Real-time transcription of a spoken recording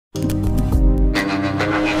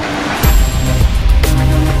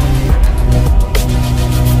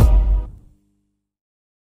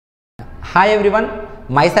Hi everyone,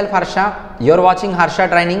 myself Harsha, you're watching Harsha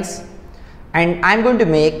Trainings, and I'm going to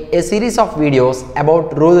make a series of videos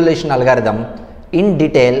about rule relation algorithm in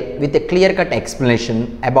detail with a clear-cut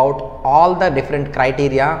explanation about all the different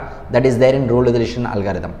criteria that is there in rule relation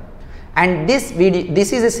algorithm. And this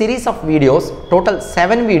is a series of videos, total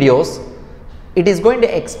 7 videos. It is going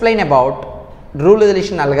to explain about rule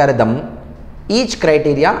relation algorithm, each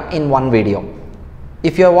criteria in one video.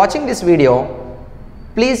 If you are watching this video,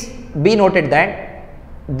 please be noted that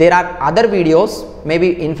there are other videos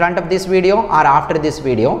maybe in front of this video or after this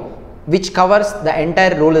video which covers the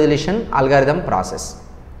entire rule resolution algorithm process.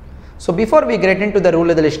 So before we get into the rule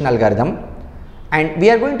resolution algorithm, and we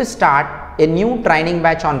are going to start a new training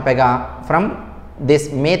batch on Pega from this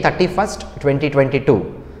May 31st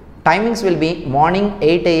 2022. Timings will be morning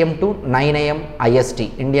 8 AM to 9 AM IST,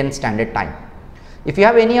 Indian Standard Time. If you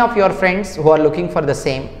have any of your friends who are looking for the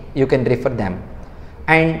same, you can refer them.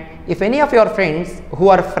 And if any of your friends who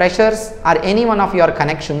are freshers or any one of your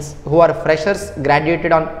connections who are freshers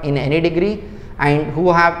graduated in any degree and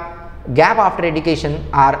who have gap after education,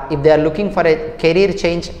 or if they are looking for a career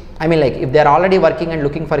change, if they are already working and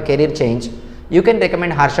looking for career change, you can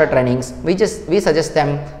recommend Harsha Trainings. We suggest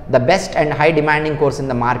them the best and high demanding course in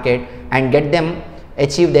the market and get them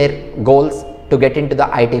achieve their goals to get into the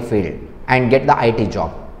IT field and get the IT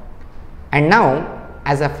job. And now,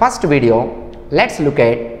 as a first video, let's look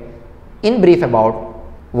at in brief about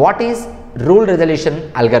what is rule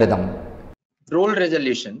resolution algorithm. Rule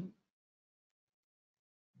resolution,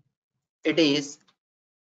 it is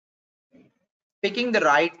picking the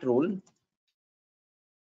right rule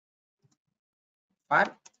for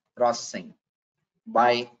processing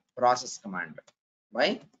by process commander.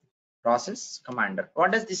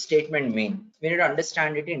 What does this statement mean? We need to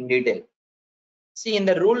understand it in detail. See, in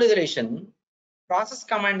the rule resolution, process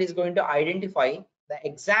command is going to identify the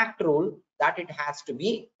exact rule that it has to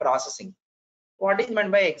be processing. What is meant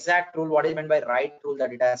by exact rule, what is meant by right rule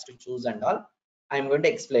that it has to choose and all, I am going to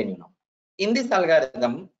explain you now. In this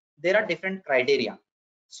algorithm, there are different criteria.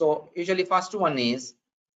 So usually first one is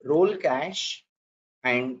rule cache,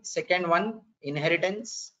 and second one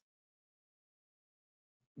inheritance,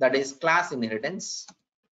 that is class inheritance,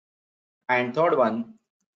 and third one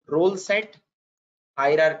rule set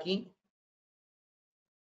hierarchy,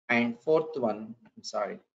 and fourth one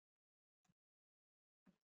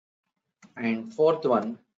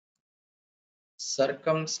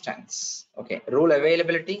circumstance. Okay, rule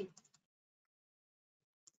availability.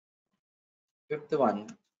 Fifth one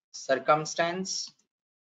circumstance.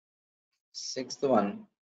 Sixth one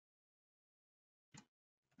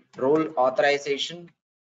rule authorization.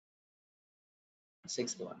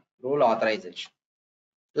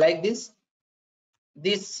 Like this,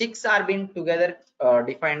 these 6 are being together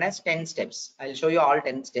defined as 10 steps. I'll show you all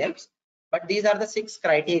 10 steps, but these are the 6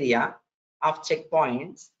 criteria of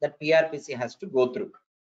checkpoints that PRPC has to go through.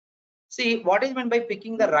 See, what is meant by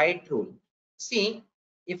picking the right rule? See,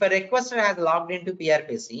 if a requester has logged into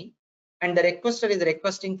PRPC and the requester is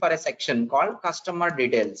requesting for a section called customer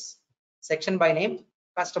details, section by name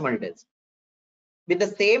customer details, with the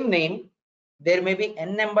same name, there may be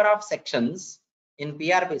n number of sections in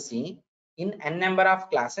PRPC, in n number of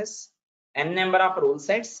classes, n number of rule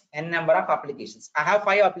sets, n number of applications. I have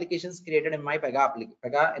 5 applications created in my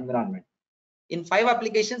Pega environment. In 5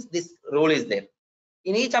 applications, this rule is there.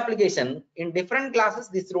 In each application, in different classes,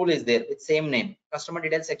 this rule is there with same name. Customer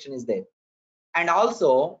details section is there. And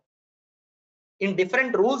also, in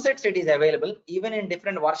different rule sets, it is available. Even in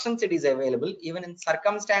different versions, it is available. Even in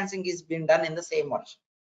circumstancing is being done in the same version.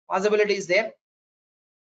 Possibility is there.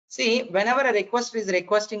 See, whenever a requester is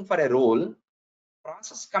requesting for a rule,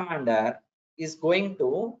 process commander is going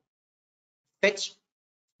to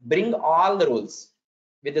bring all the rules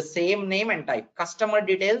with the same name and type. Customer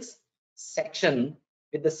details section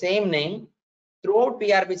with the same name throughout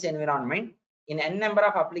PRPC environment in n number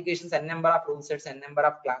of applications, n number of rule sets, n number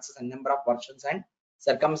of classes, n number of versions and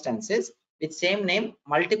circumstances with same name.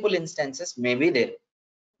 Multiple instances may be there.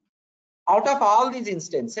 Out of all these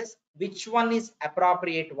instances, which one is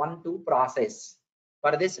appropriate one to process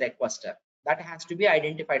for this requester? That has to be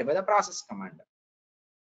identified by the process commander.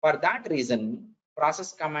 For that reason,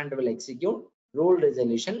 process commander will execute rule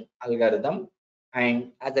resolution algorithm,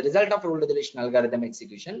 and as a result of rule resolution algorithm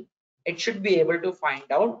execution, it should be able to find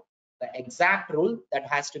out the exact rule that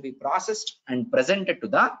has to be processed and presented to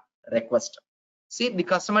the requester. See, the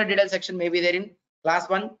customer detail section may be there in class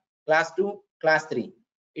 1, class 2, class 3.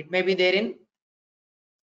 It may be there in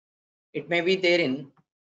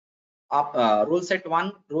rule set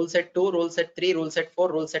 1, rule set 2, rule set 3, rule set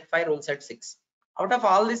 4, rule set 5, rule set 6. Out of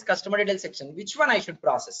all this customer detail section, which one I should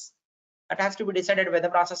process? that has to be decided by the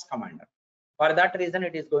process commander. For that reason,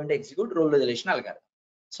 it is going to execute rule resolution algorithm.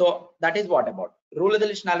 So that is what about rule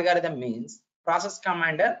resolution algorithm means. Process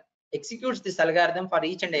commander executes this algorithm for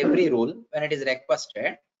each and every rule when it is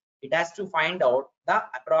requested. It has to find out the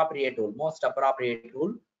appropriate rule, most appropriate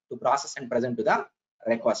rule to process and present to the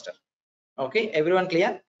requester. Okay, everyone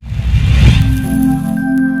clear?